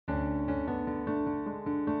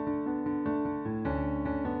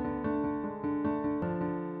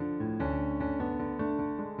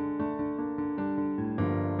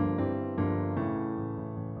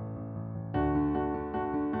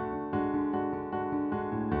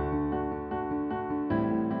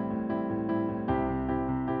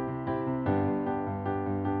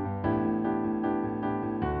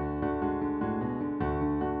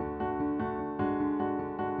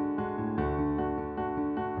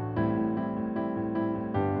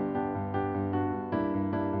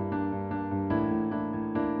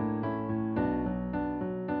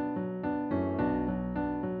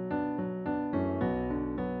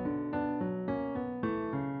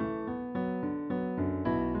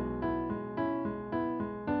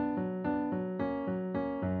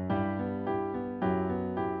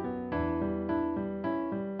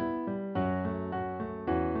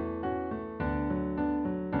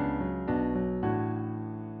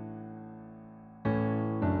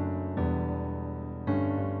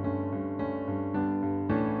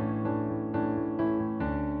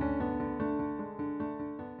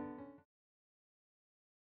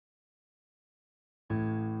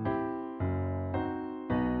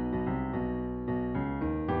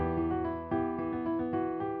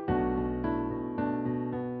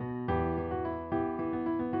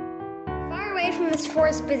away from this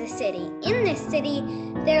forest was a city. In this city,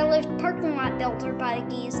 there lived parking lot builder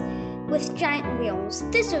buggies with giant wheels.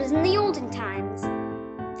 This was in the olden times.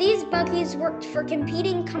 These buggies worked for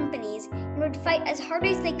competing companies and would fight as hard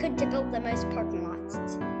as they could to build the most parking lots.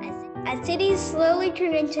 As cities slowly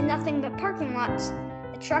turned into nothing but parking lots,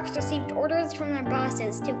 the trucks received orders from their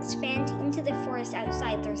bosses to expand into the forest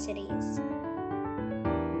outside their cities.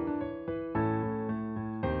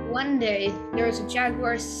 One day, there was a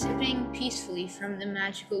jaguar sipping peacefully from the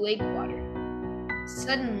magical lake water.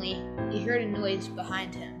 Suddenly, he heard a noise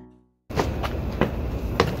behind him.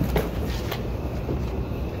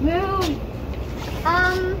 Move!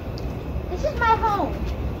 This is my home.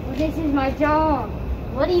 Well, this is my job.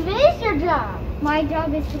 What even is your job? My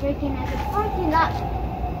job is to work in as a parking lot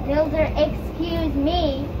builder. Excuse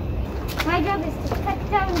me. My job is to cut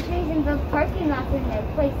down trees and build parking lots in their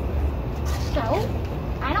places. So,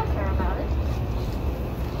 I don't care about it.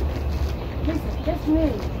 Listen, just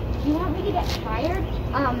move. Do you want me to get fired?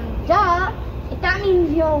 Duh. If that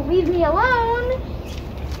means you'll leave me alone.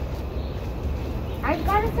 I've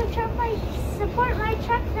got to support my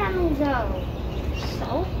truck family though.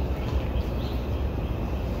 So?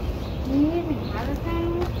 Do you even have a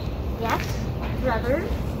family? Yes. Brothers,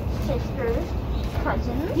 sisters,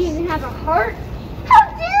 cousins. Do you even have a heart? How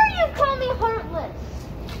dare you call me heartless?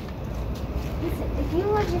 Listen, if you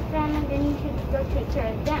love your family, then you should go take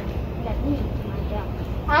care of them. Let me do my job.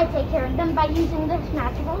 I take care of them by using this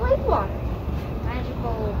magical lake water.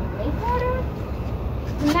 Magical lake water?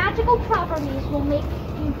 The magical properties will make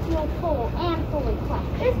you feel full and fully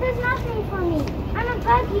flushed. This does nothing for me. I'm a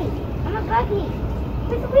buggy.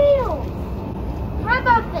 With wheels. How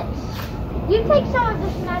about this? You take some of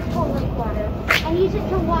this magical lake water and use it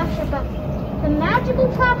to wash your buggy. The magical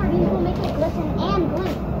properties will make it glisten and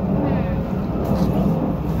gleam.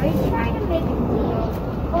 Are you trying to make a deal?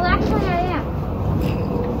 Well, actually I am.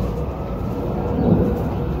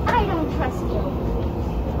 I don't trust you.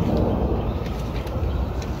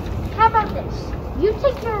 How about this? You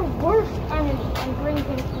take your worst enemy and bring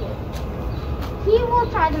him here. He will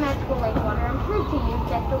try the magical lake water and prove to you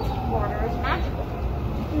that the water is magical.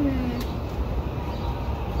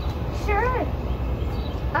 Sure.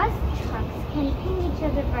 Us trucks can ping each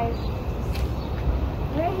other by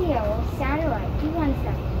radio or satellite. You want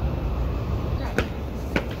something?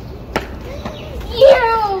 You!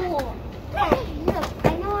 Hey, look, I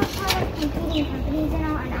know I'm part of competing companies and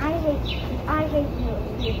all, and I hate you.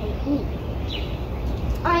 You hate me.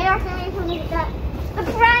 Are you asking me to make that? The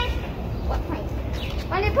prank? What prank?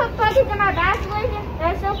 When you put buckets in my bathroom,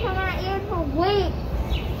 they're still coming at you for weeks.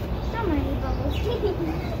 So many bubbles.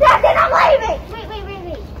 That's it, I'm leaving! Wait.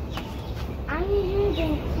 I'm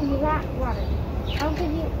using that water. I'll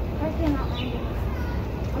give you parking lot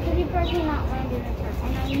land in return.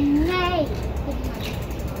 And I may give you my money.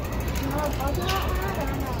 You know what parking lot land? I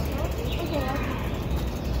don't know. Okay.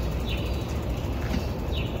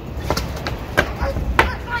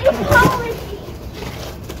 My apologies.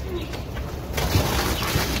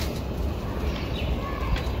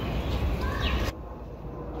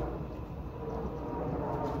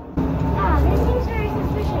 This seems very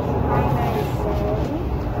suspicious, I may say.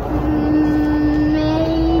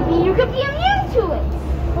 Maybe you could be immune to it.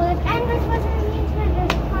 Well, if Endless wasn't immune to it,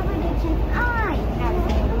 there's probably a chance I have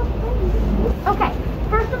it. Okay,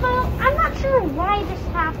 first of all, I'm not sure why this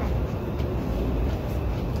happened.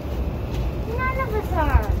 None of us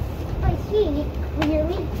are. But he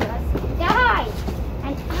clearly just died.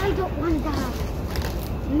 And I don't want to die.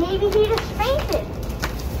 Maybe he just fainted.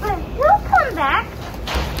 But he'll come back.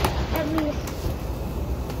 At least,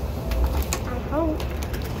 I hope.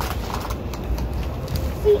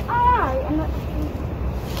 See, I am a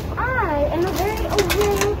very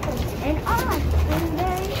aware person. And I am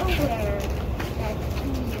very aware that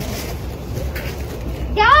he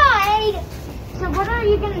died. So what are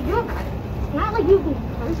you going to do about it? It's not like you can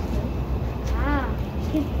curse me.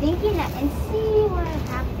 Keep thinking that and see what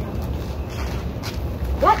happens.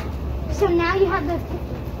 What? So now you have the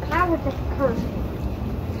power to curse me.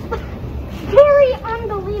 Very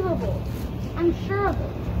unbelievable. I'm sure of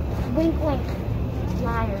it. Wink, wink.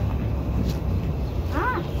 Liar.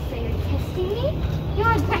 So you're testing me?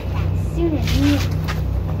 You'll regret that soon as you know.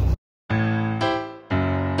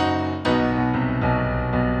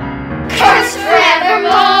 Cursed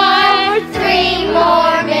forevermore. 3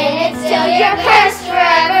 more minutes till you're cursed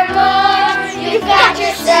forevermore. You've got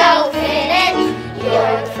yourself in it.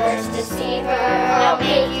 You're the first deceiver. I'll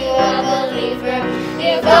make you a believer.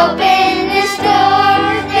 You've opened this door.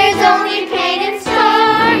 There's only pain in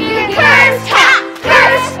store. You're cursed,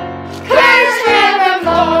 cursed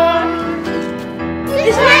forevermore.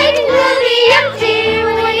 This night will be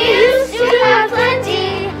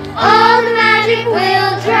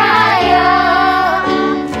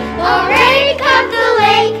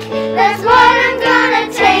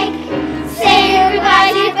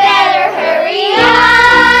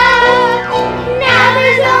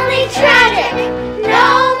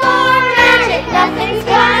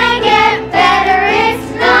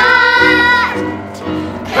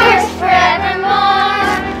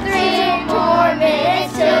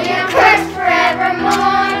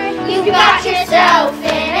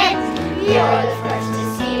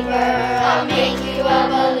a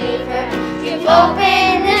believer. You've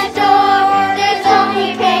opened the door, there's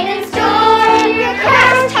only pain in store. You're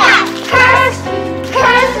cursed, cursed,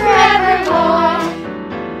 cursed forevermore.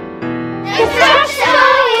 The search will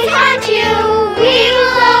always haunt you, we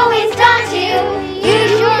will always daunt you. You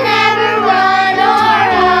will never run or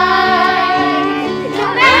hide. No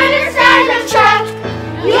matter the size of truck,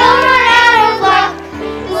 you'll run out of luck.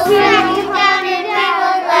 We'll smack you down and then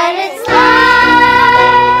we'll let it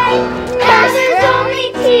slide. 'Cause there's only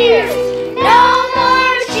tears, no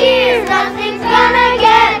more cheers. Nothing's gonna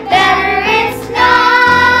get better, it's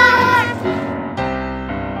not.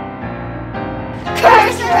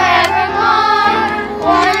 Cursed forevermore.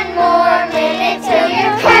 One more minute till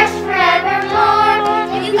you're cursed forevermore.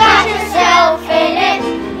 You got yourself in it.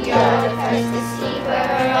 You're the first deceiver.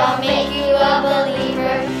 I'll make you a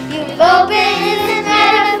believer. You've opened this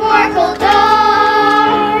metaphorical door.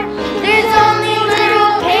 There's only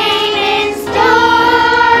little pain in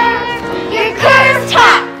store. You're cursed,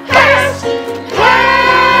 cursed,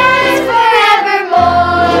 cursed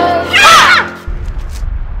forevermore. Ah!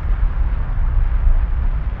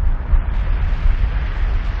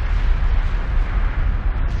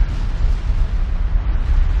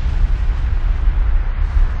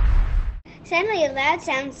 Suddenly, a loud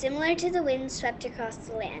sound similar to the wind swept across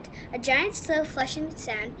the land. A giant, slow, flushing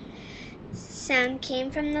sound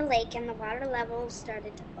came from the lake, and the water level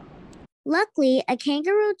started to fall. Luckily, a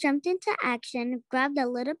kangaroo jumped into action, grabbed a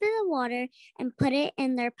little bit of water, and put it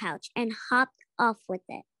in their pouch, and hopped off with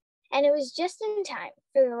it. And it was just in time,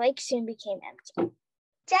 for the lake soon became empty.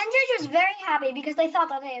 Dandridge was very happy because they thought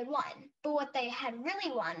that they had won, but what they had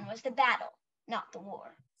really won was the battle, not the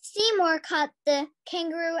war. Seymour caught the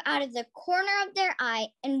kangaroo out of the corner of their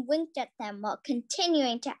eye and winked at them while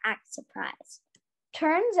continuing to act surprised.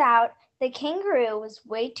 Turns out the kangaroo was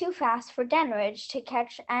way too fast for Dandridge to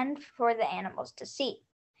catch and for the animals to see.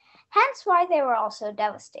 Hence why they were all so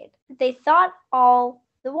devastated. They thought all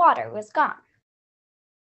the water was gone.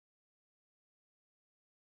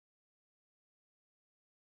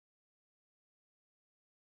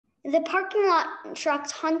 The parking lot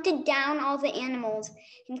trucks hunted down all the animals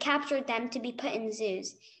and captured them to be put in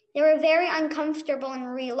zoos. They were very uncomfortable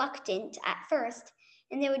and reluctant at first,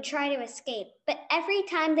 and they would try to escape. But every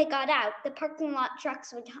time they got out, the parking lot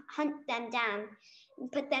trucks would hunt them down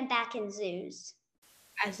and put them back in zoos.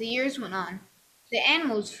 As the years went on, the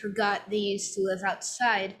animals forgot they used to live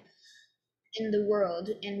outside in the world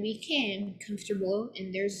and became comfortable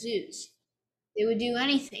in their zoos. They would do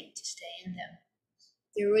anything to stay in them.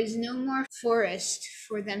 There was no more forest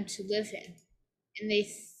for them to live in, and they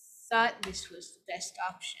thought this was the best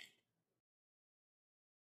option.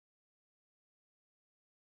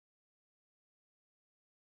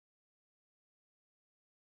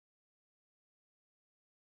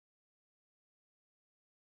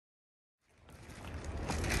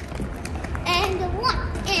 And a 1,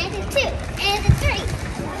 and a 2, and a 3.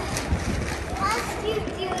 Once you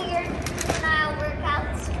do your mile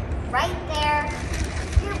workouts right there,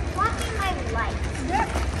 you're blocking my light.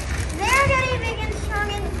 They're getting big and strong,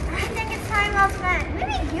 and I think it's time well spent.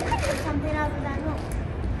 Maybe you could do something other than move.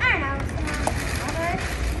 I don't know.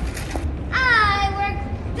 I work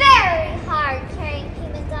very hard carrying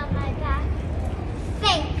humans on my back.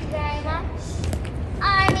 Thank you very much.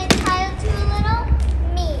 I'm entitled to a little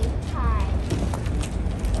me time.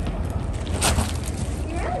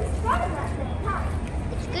 You're really smart about this, huh?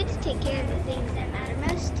 It's good to take care of the things that matter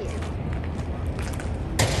most to you.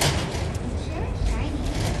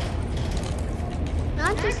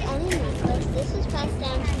 Not just any necklace. This was passed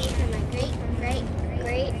down to me from my great, great,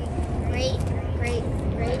 great, great, great,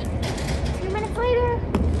 great. 2 minutes later.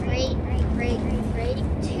 Great, great, great.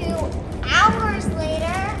 2 hours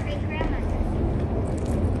later. Great grandmother.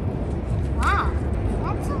 Wow,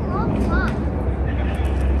 that's a long time.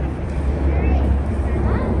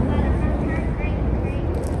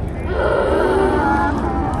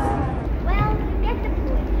 Well, you get the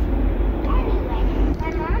point. Anyway, my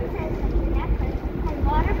mom says that the necklace has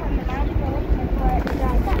water from the magical lake before it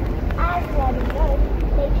dries up. As water goes,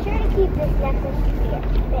 make sure to keep this necklace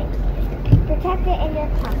fixed. Protect it in your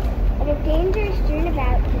pocket. And if danger is strewn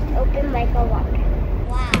about, just open like a locker.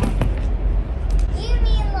 Wow. You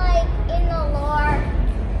mean like in the lore?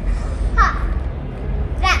 Ha!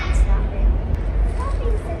 That's not real.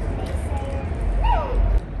 Nothing says naysayer.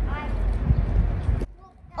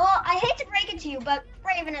 Well, I hate to break it to you, but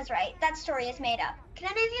Raven is right. That story is made up. Can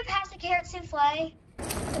any of you pass a carrot souffle?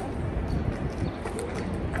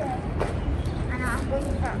 And I'll bring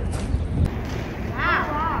it first.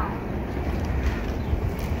 Wow.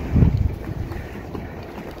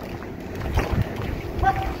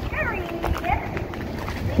 But carrying it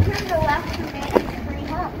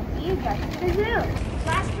The zoo.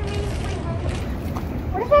 Last remaining freehold.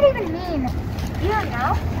 What does that even mean? You don't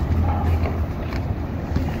know?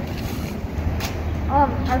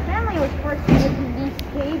 Our family was forced to live in these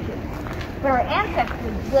cages, but our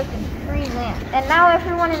ancestors lived in free land, and now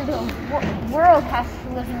everyone in the world has to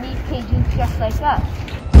live in these cages just like us.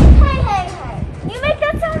 Hey! You make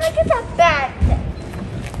that sound like it's a bad thing.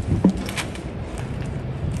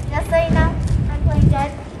 Just so you know, I'm playing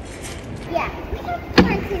dead. Yeah, we have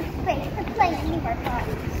plenty of space to play any of our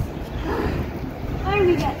bodies. And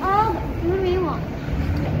we get all the food we want.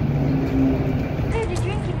 I have to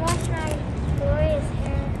drink and wash my glorious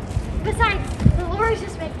hair. Besides, the lore is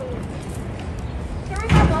just make believe. Here we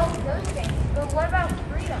have all of those things, but what about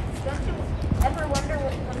freedom? Don't you ever wonder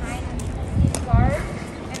what's behind these bars?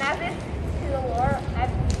 And as if to the lore,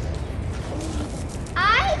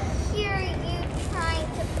 I hear you trying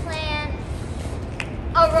to plan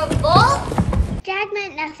a revolt? Dad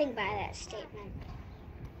meant nothing by that statement.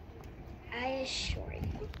 I assure you.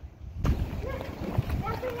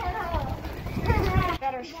 nothing at all.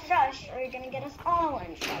 Better shush or you're gonna get us all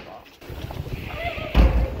in trouble.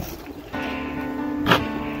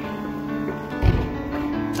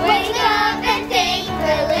 Wake up and think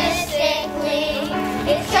realistically.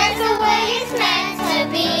 It starts the way it's meant to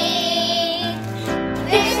be.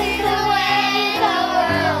 This is the way the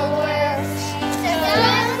world works. So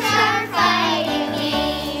don't start fighting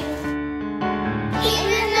me.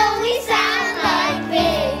 Even though we sound like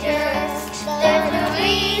big jerks, there's no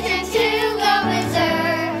reason to go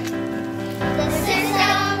berserk. The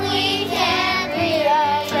system we can't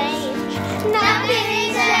rearrange.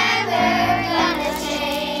 Nothing's ever gonna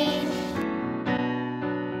change.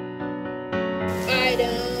 I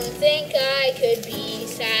don't think I could be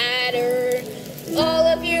sadder. All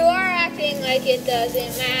of you are acting like it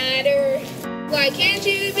doesn't matter. Why can't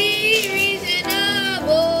you be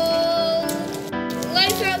reasonable?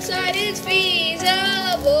 Life outside is feasible.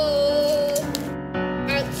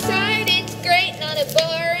 Outside it's great, not a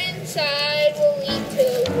bar inside will lead to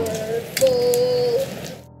we're full.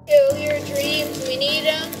 Kill your dreams, we need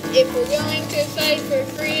them if we're going to fight for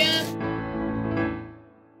freedom.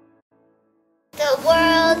 The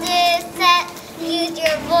world is set. Use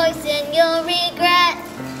your voice and you'll regret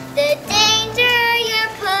the danger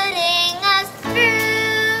you're putting us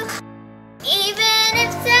through. Even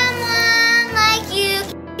if someone like you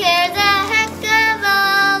cares a heck of a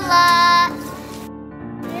lot,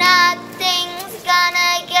 nothing's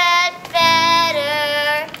gonna get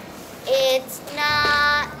better. It's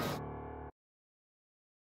not.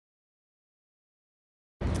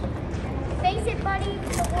 Face it, buddy,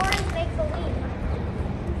 the war is make-believe.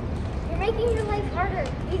 You're making your life harder.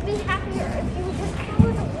 You'd be happier if you would just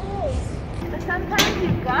follow the rules. But sometimes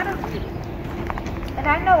you've gotta be. And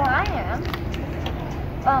I know I am.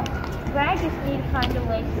 But I just need to find a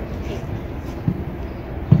way to escape.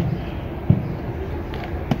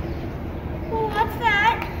 Well, what's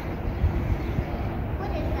that?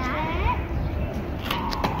 What is that?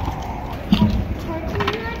 Cartoon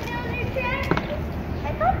like those are I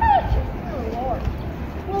thought that was just for the Lord.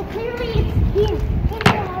 Well, clearly it's here. Hey,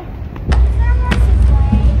 Dad. Someone should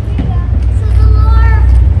play. Here you go. So the lore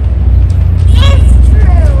is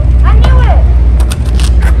true. I knew it!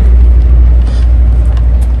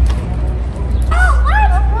 Oh,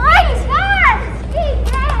 what is that? Hey,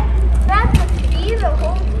 Dad. That's a tree the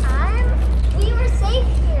whole time? We were safe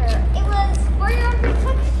here. It was for your own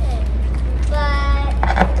protection. But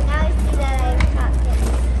now I see that I got this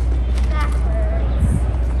backwards.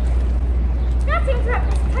 Not to interrupt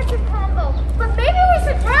this touch of combo, but maybe we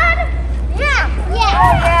should run? Yeah. Yeah.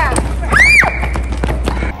 Oh, yeah.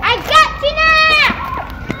 I got you now!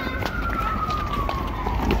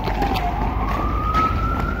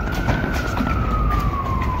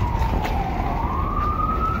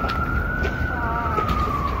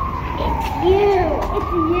 It's you!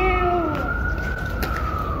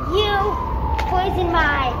 You poisoned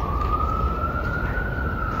my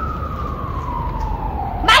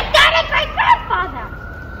great-grandfather!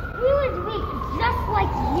 He was weak, just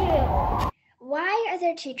like you. Why are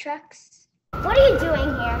there two trucks? What are you doing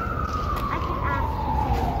here? I can ask you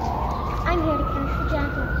something. I'm here to catch the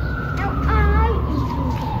jackal. Now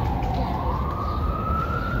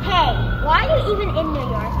Hey, why are you even in New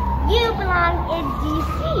York? You belong in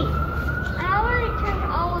D.C. I already turned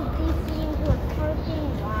all of D.C. into a parking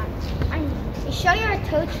lot. You sure you're a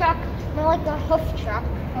tow truck? More like a hoof truck.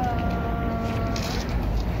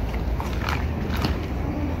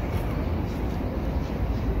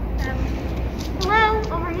 Hello,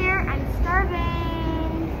 over here. I'm starving.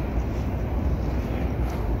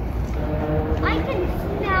 I can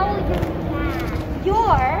smell your gas.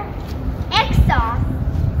 Your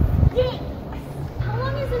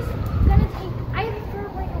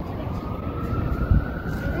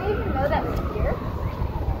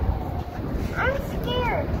I'm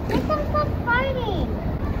scared. Let them stop fighting.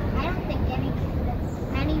 I don't think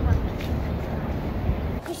anyone can.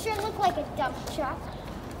 You sure look like a dump truck.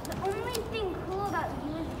 The only thing cool about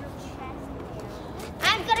you is your chest hair.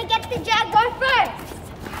 I'm gonna get the Jaguar first.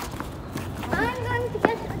 I'm going to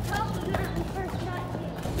get to the top of the mountain first, not you.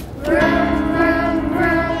 Vroom, vroom,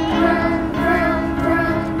 vroom, vroom, vroom,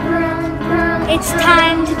 vroom, vroom, vroom. It's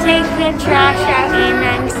time to take the trash out, and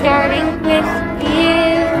I'm starting with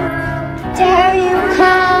you. Dare you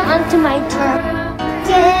come onto my turf?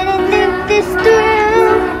 Didn't think this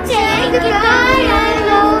through. Say goodbye, I'm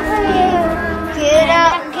over you. Get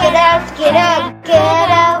out, get out, get out, get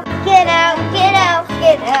out, get out, get out,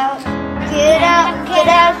 get out. Get out, get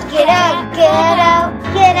out, get out, get out,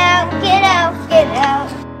 get out, get out, get out.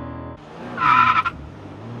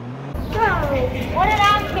 So, what did I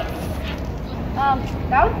pick?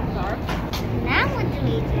 That was bizarre. Now what do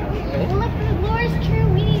we do? Well, if the lore is true,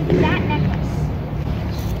 we need that necklace.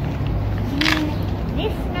 You mean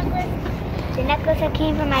this necklace? The necklace that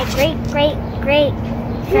came from my great.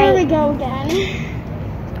 Here we go again.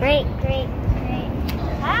 Great.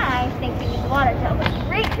 I think we need water to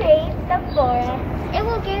recreate the forest. It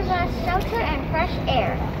will give us shelter and fresh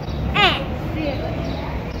air. And food.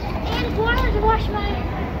 And water to wash my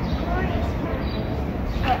glorious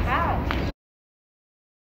hands. But how?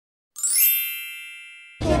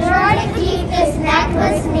 Try to keep this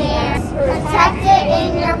necklace near, protect it in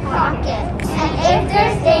your pocket, and if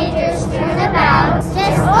there's danger strewn about,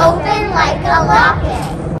 just open like a locket.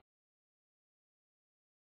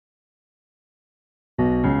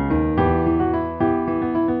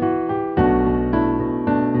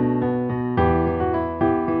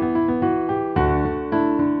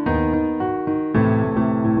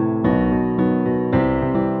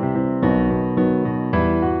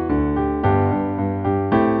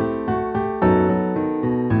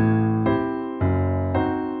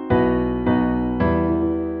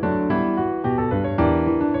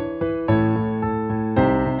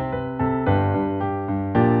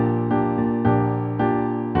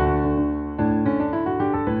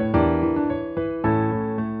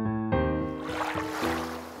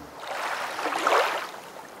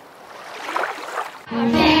 Our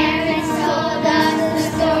parents told us the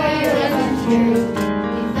story wasn't true.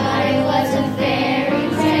 We thought it was a fairy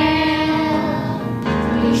tale.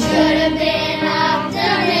 We should have been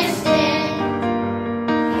optimistic.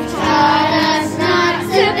 You taught us not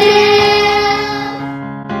to build.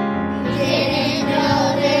 We didn't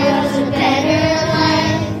know there was a better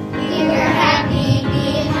life. We were happy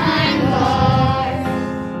behind bars.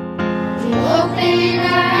 You opened